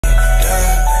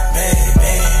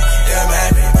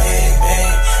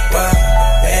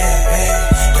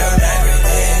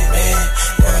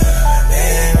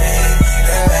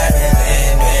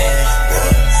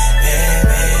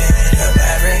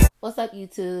up,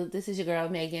 YouTube? This is your girl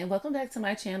Megan. Welcome back to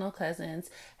my channel, cousins.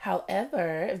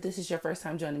 However, if this is your first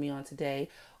time joining me on today,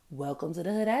 welcome to the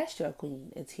HoodAstroQ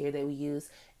Queen. It's here that we use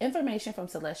information from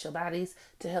celestial bodies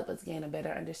to help us gain a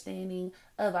better understanding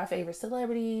of our favorite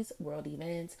celebrities, world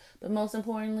events, but most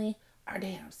importantly, our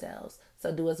damn selves.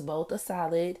 So do us both a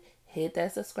solid. Hit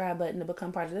that subscribe button to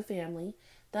become part of the family.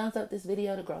 Thumbs up this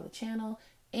video to grow the channel.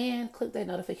 And click that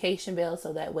notification bell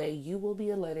so that way you will be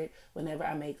alerted whenever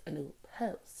I make a new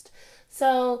post.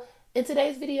 So in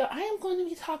today's video, I am going to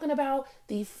be talking about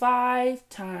the 5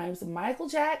 times Michael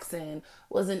Jackson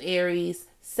was an Aries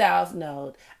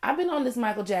Southnode. I've been on this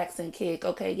Michael Jackson kick.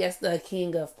 Okay, yes, the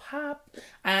king of pop.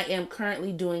 I am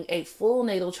currently doing a full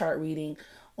natal chart reading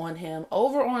on him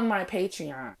over on my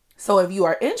Patreon. So if you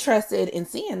are interested in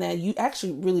seeing that, you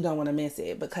actually really don't want to miss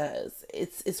it because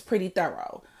it's pretty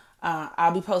thorough.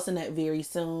 I'll be posting that very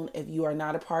soon. If you are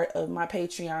not a part of my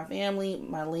Patreon family,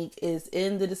 my link is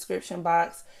in the description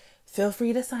box. Feel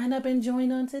free to sign up and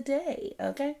join on today,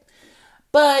 okay?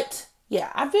 But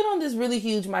yeah, I've been on this really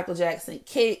huge Michael Jackson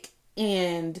kick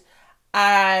and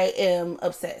I am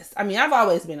obsessed. I mean, I've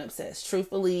always been obsessed.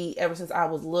 Truthfully, ever since I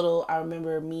was little, I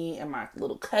remember me and my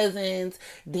little cousins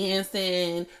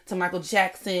dancing to Michael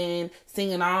Jackson,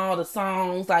 singing all the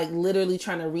songs, like literally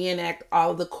trying to reenact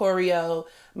all of the choreo.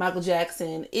 Michael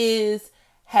Jackson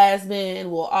has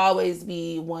been, will always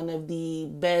be one of the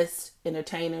best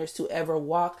entertainers to ever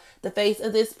walk the face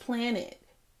of this planet.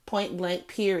 Point blank,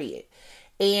 period.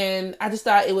 And I just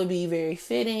thought it would be very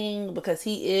fitting because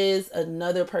he is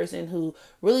another person who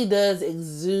really does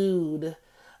exude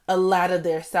a lot of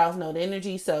their Southnode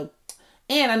energy. So,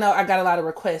 and I know I got a lot of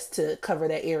requests to cover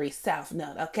that Aries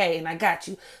Southnode. Okay, and I got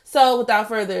you. So without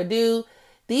further ado,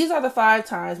 these are the 5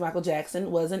 times Michael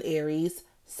Jackson was an Aries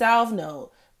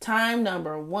Southnode. Time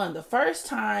number 1, the first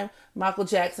time Michael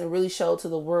Jackson really showed to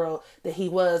the world that he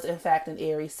was in fact an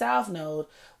Aries Southnode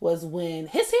was when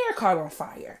his hair caught on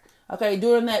fire. Okay,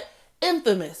 during that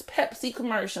infamous Pepsi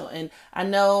commercial. And I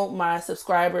know my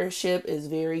subscribership is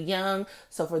very young.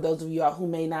 So for those of y'all who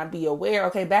may not be aware,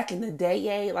 okay, back in the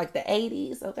day, like the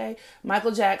 80s, okay,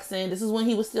 Michael Jackson, this is when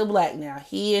he was still black now.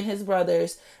 He and his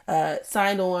brothers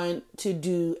signed on to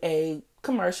do a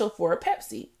commercial for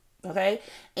Pepsi, okay?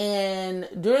 And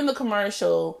during the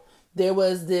commercial, there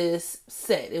was this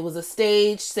set. It was a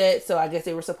stage set, so I guess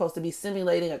they were supposed to be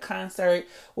simulating a concert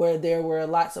where there were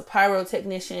lots of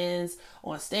pyrotechnicians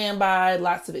on standby,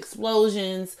 lots of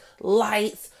explosions,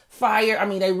 lights, fire. I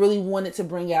mean, they really wanted to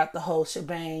bring out the whole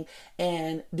shebang.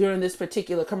 And during this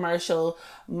particular commercial,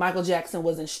 Michael Jackson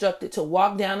was instructed to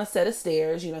walk down a set of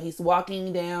stairs. You know, he's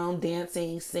walking down,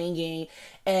 dancing, singing.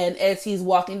 And as he's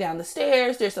walking down the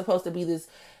stairs, there's supposed to be this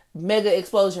mega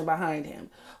explosion behind him.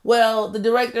 Well, the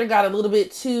director got a little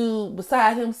bit too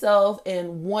beside himself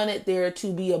and wanted there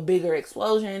to be a bigger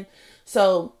explosion.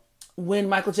 So when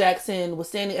Michael Jackson was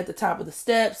standing at the top of the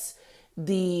steps,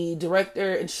 the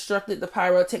director instructed the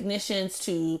pyrotechnicians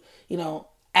to, you know,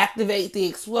 activate the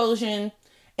explosion.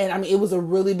 And I mean, it was a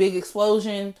really big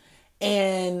explosion.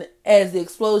 And as the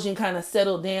explosion kind of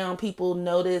settled down, people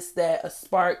noticed that a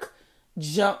spark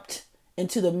jumped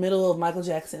into the middle of Michael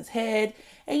Jackson's head.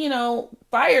 And, you know,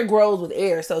 fire grows with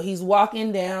air. So he's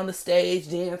walking down the stage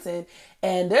dancing.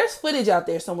 And there's footage out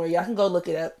there somewhere. Y'all can go look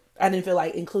it up. I didn't feel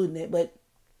like including it. But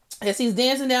as he's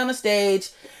dancing down the stage,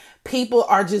 people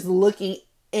are just looking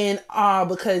in awe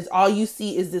because all you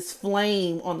see is this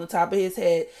flame on the top of his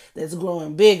head that's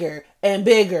growing bigger and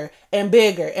bigger and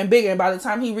bigger and bigger. And by the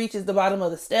time he reaches the bottom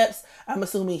of the steps, I'm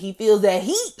assuming he feels that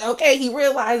heat. Okay, he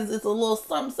realizes it's a little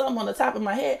something on the top of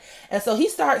my head. And so he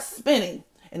starts spinning.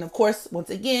 And of course, once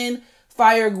again,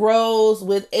 fire grows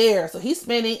with air. So he's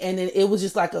spinning and then it was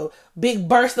just like a big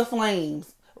burst of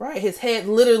flames, right? His head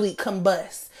literally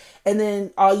combusts. And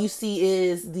then all you see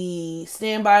is the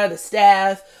standby, the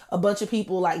staff, a bunch of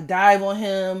people like dive on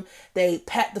him. They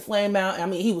pat the flame out. I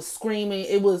mean, he was screaming.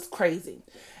 It was crazy.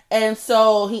 And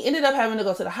so he ended up having to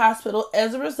go to the hospital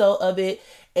as a result of it.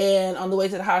 And on the way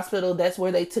to the hospital, that's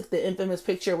where they took the infamous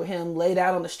picture with him laid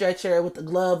out on the stretcher with the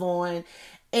glove on.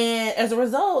 And as a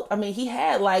result, I mean, he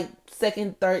had like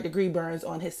 2nd, 3rd degree burns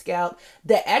on his scalp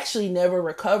that actually never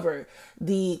recovered.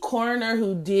 The coroner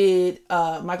who did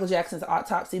Michael Jackson's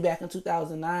autopsy back in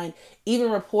 2009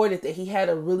 even reported that he had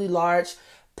a really large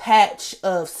patch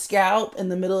of scalp in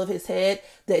the middle of his head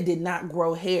that did not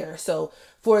grow hair. So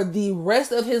for the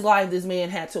rest of his life, this man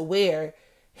had to wear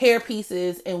hair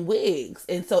pieces and wigs.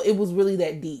 And so it was really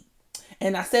that deep.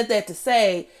 And I said that to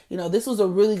say, you know, this was a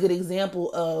really good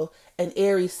example of an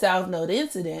Aries Southnode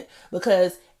incident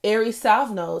because Aries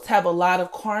Southnodes have a lot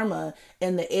of karma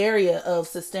in the area of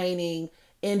sustaining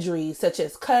injuries such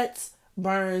as cuts,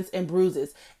 burns, and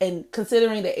bruises. And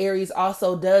considering that Aries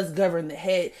also does govern the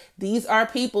head, these are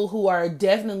people who are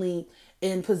definitely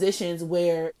in positions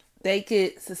where they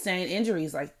could sustain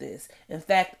injuries like this. In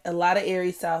fact, a lot of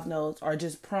Aries South nodes are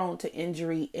just prone to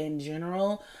injury in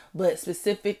general, but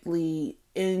specifically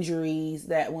injuries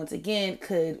that once again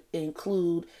could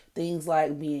include things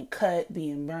like being cut,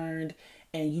 being burned.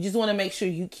 And you just want to make sure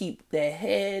you keep that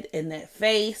head and that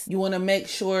face. You want to make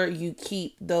sure you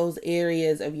keep those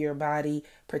areas of your body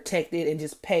protected and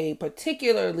just pay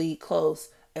particularly close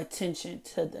attention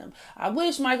to them. I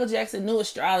wish Michael Jackson knew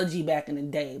astrology back in the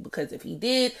day, because if he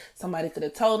did, somebody could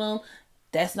have told him,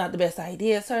 that's not the best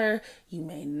idea, sir. You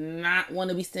may not want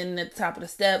to be standing at the top of the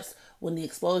steps when the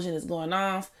explosion is going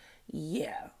off.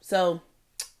 Yeah. So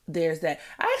there's that.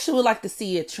 I actually would like to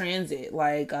see a transit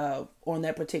like on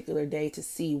that particular day to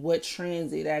see what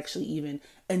transit actually even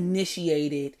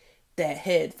initiated that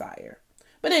head fire.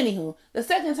 But anywho, the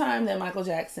second time that Michael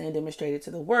Jackson demonstrated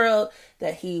to the world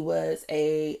that he was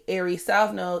a Aries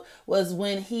South node was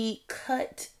when he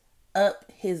cut up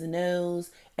his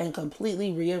nose and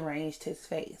completely rearranged his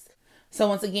face. So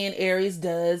once again, Aries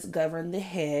does govern the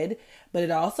head, but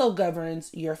it also governs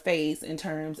your face in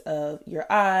terms of your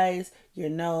eyes, your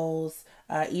nose,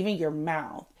 even your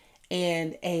mouth.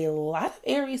 And a lot of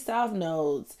Aries South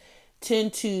nodes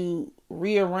tend to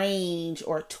rearrange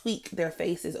or tweak their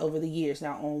faces over the years.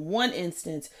 Now, on one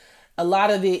instance, a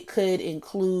lot of it could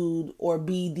include or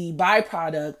be the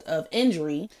byproduct of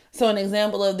injury. So an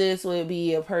example of this would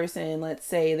be a person, let's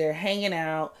say they're hanging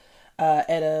out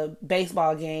at a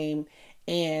baseball game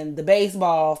and the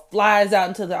baseball flies out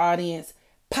into the audience,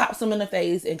 pops them in the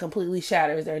face and completely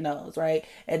shatters their nose, right?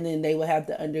 And then they will have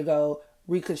to undergo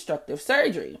reconstructive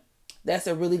surgery. That's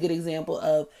a really good example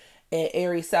of an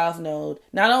Aries South node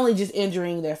not only just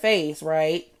injuring their face,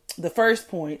 right? The first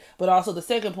point, but also the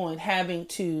second point, having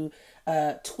to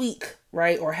tweak,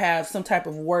 right? Or have some type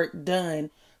of work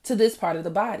done to this part of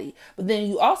the body. But then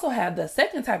you also have the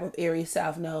second type of Aries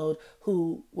South node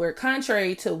who, where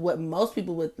contrary to what most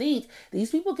people would think, these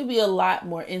people can be a lot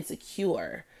more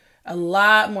insecure and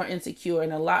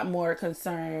a lot more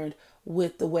concerned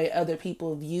with the way other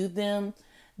people view them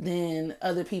than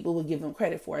other people would give them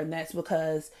credit for. And that's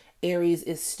because Aries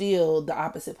is still the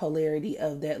opposite polarity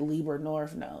of that Libra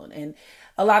North node. And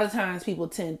a lot of times people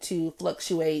tend to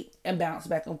fluctuate and bounce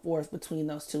back and forth between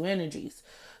those two energies.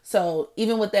 So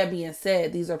even with that being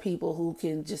said, these are people who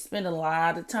can just spend a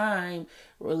lot of time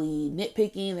really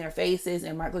nitpicking their faces.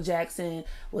 And Michael Jackson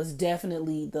was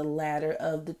definitely the latter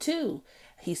of the two.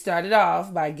 He started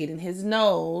off by getting his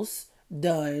nose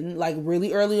done like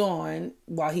really early on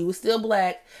while he was still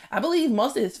black. I believe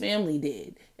most of his family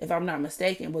did, if I'm not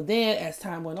mistaken. But then as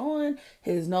time went on,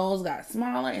 his nose got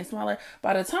smaller and smaller.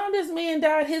 By the time this man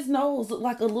died, his nose looked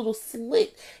like a little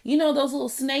slit. You know those little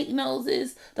snake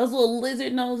noses, those little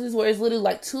lizard noses where it's literally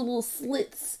like two little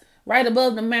slits right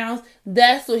above the mouth?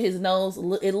 That's what his nose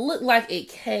looked. It looked like it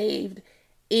caved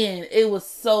in. It was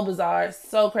so bizarre,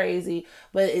 so crazy,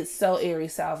 but it's so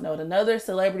Aries South node. Another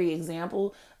celebrity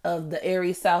example of the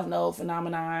Aries South node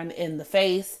phenomenon in the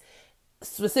face,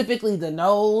 specifically the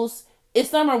nose, is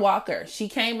Summer Walker. She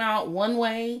came out one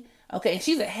way. Okay, and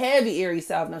she's a heavy Aries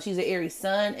South node. She's an Aries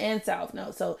Sun and South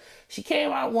node. So she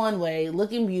came out one way,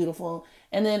 looking beautiful,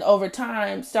 and then over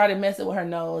time started messing with her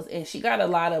nose, and she got a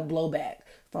lot of blowback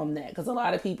from that because a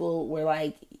lot of people were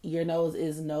like, your nose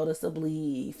is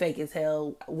noticeably fake as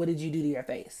hell. What did you do to your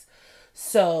face?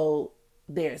 So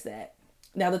there's that.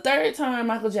 Now, the third time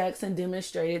Michael Jackson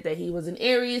demonstrated that he was an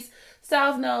Aries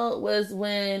South node was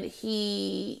when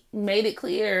he made it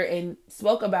clear and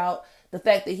spoke about the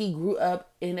fact that he grew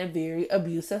up in a very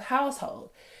abusive household.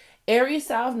 Aries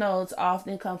South nodes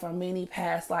often come from many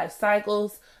past life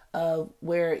cycles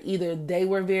where either they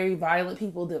were very violent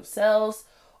people themselves,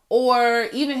 or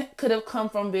even could have come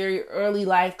from very early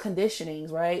life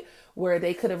conditionings, right? Where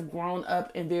they could have grown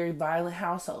up in very violent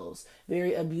households,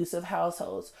 very abusive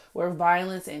households, where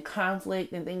violence and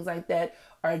conflict and things like that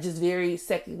are just very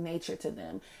second nature to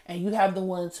them. And you have the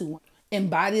ones who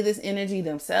embody this energy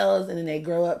themselves, and then they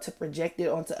grow up to project it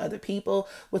onto other people,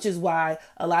 which is why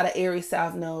a lot of Aries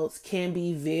South nodes can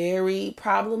be very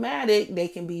problematic. They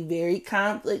can be very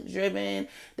conflict driven.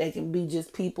 They can be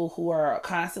just people who are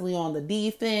constantly on the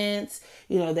defense.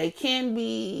 You know, they can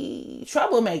be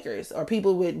troublemakers or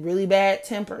people with really bad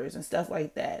tempers and stuff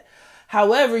like that.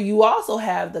 However, you also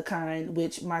have the kind,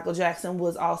 which Michael Jackson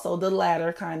was also the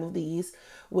latter kind of these,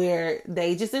 where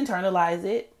they just internalize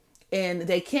it. And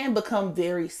they can become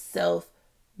very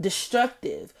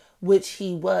self-destructive, which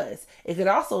he was. It could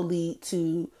also lead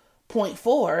to point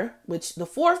 4, which the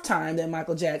fourth time that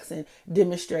Michael Jackson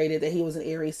demonstrated that he was an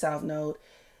Aries South Node,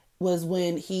 was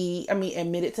when he,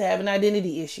 admitted to having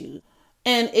identity issues.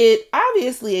 And it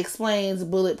obviously explains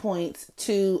bullet points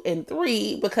 2 and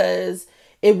 3, because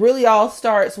it really all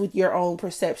starts with your own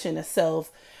perception of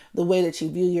self, the way that you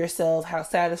view yourself, how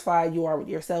satisfied you are with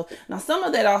yourself. Now, some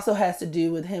of that also has to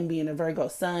do with him being a Virgo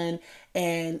sun,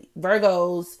 and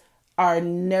Virgos are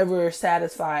never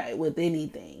satisfied with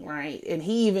anything, right? And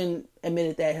he even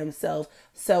admitted that himself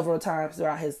several times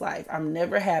throughout his life. I'm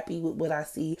never happy with what I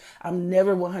see. I'm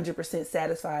never 100%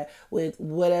 satisfied with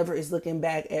whatever is looking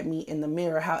back at me in the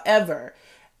mirror. However,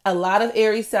 a lot of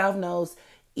Aries South Nodes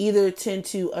either tend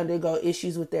to undergo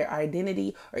issues with their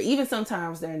identity or even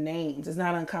sometimes their names. It's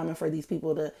not uncommon for these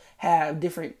people to have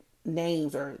different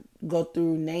names or go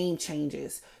through name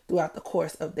changes throughout the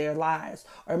course of their lives,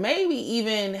 or maybe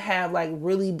even have like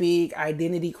really big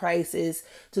identity crisis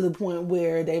to the point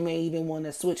where they may even want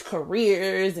to switch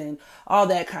careers and all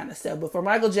that kind of stuff. But for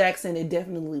Michael Jackson, it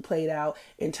definitely played out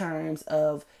in terms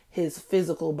of his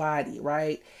physical body,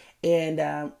 right? And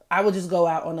I would just go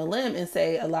out on a limb and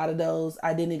say a lot of those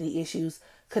identity issues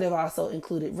could have also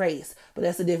included race, but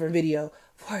that's a different video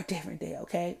for a different day,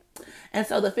 okay? And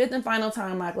so the fifth and final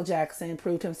time Michael Jackson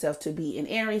proved himself to be an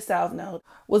Aries South Node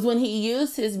was when he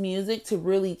used his music to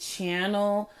really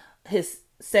channel his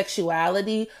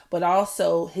sexuality, but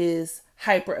also his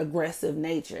hyper aggressive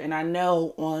nature. And I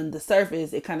know on the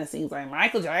surface, it kind of seems like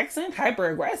Michael Jackson, hyper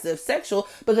aggressive, sexual,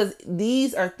 because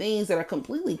these are things that are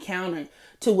completely counter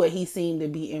to what he seemed to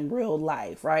be in real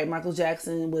life, right? Michael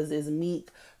Jackson was this meek,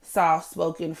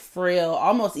 soft-spoken, frail,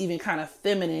 almost even kind of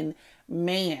feminine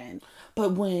man.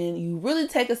 But when you really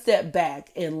take a step back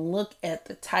and look at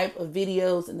the type of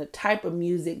videos and the type of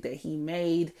music that he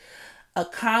made, a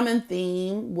common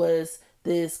theme was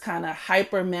this kind of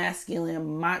hyper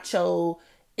masculine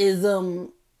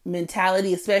macho-ism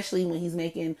mentality, especially when he's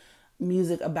making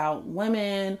music about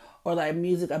women or like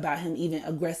music about him even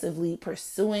aggressively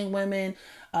pursuing women.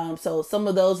 So some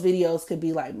of those videos could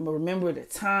be like, remember the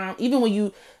time, even when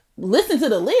you listen to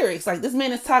the lyrics, like this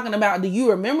man is talking about, do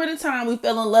you remember the time we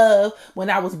fell in love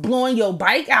when I was blowing your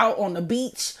bike out on the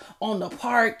beach, on the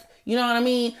park? You know what I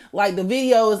mean? Like the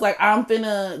video is like, I'm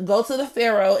finna go to the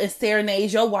Pharaoh and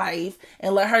serenade your wife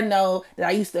and let her know that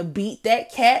I used to beat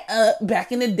that cat up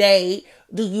back in the day.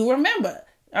 Do you remember?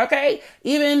 Okay.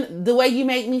 Even the way you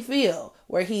make me feel,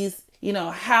 where he's,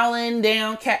 howling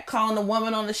down, cat calling the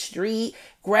woman on the street,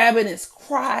 grabbing his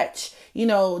crotch,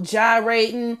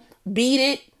 gyrating, beat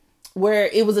it, where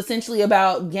it was essentially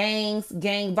about gangs,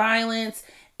 gang violence.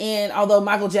 And although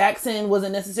Michael Jackson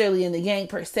wasn't necessarily in the gang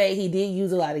per se, he did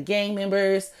use a lot of gang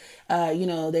members.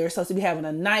 They were supposed to be having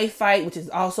a knife fight, which is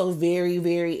also very,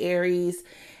 very Aries.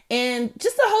 And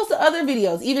just a host of other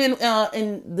videos, even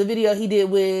in the video he did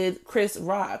with Chris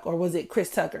Rock, or was it Chris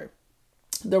Tucker?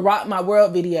 The Rock My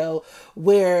World video,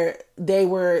 where they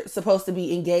were supposed to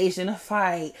be engaged in a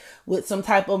fight with some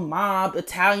type of mob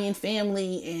Italian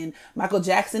family, and Michael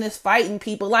Jackson is fighting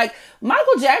people. Like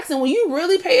Michael Jackson, when you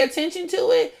really pay attention to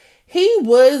it, he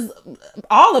was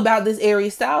all about this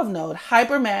Aries South Node,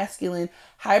 hyper masculine,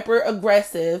 hyper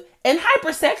aggressive, and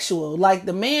hypersexual. Like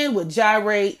the man would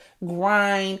gyrate,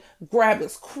 grind, grab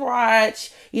his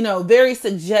crotch, very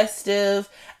suggestive.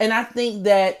 And I think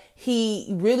that he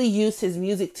really used his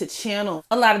music to channel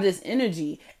a lot of this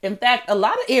energy. In fact, a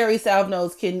lot of Aries South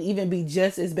Nodes can even be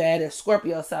just as bad as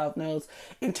Scorpio South Nodes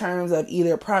in terms of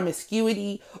either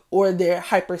promiscuity or their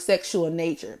hypersexual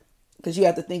nature. Because you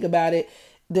have to think about it,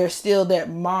 there's still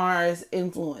that Mars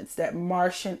influence, that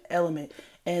Martian element.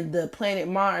 And the planet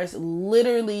Mars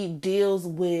literally deals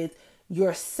with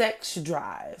your sex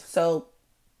drive. So,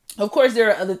 of course,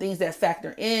 there are other things that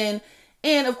factor in.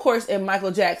 And of course, in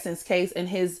Michael Jackson's case, in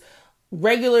his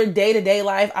regular day-to-day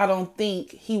life, I don't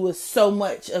think he was so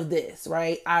much of this,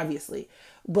 right? Obviously.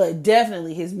 But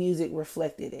definitely his music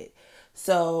reflected it.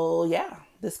 So yeah,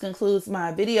 this concludes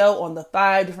my video on the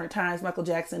 5 different times Michael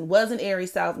Jackson was an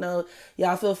Aries South Node.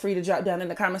 Y'all feel free to drop down in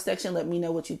the comment section. Let me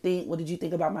know what you think. What did you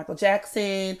think about Michael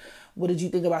Jackson? What did you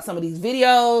think about some of these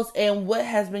videos? And what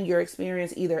has been your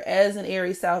experience either as an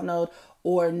Aries South Node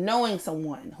or knowing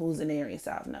someone who's an Aries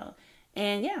South Node?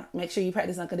 And yeah, make sure you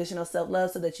practice unconditional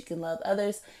self-love so that you can love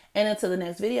others. And until the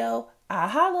next video, I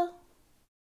holla.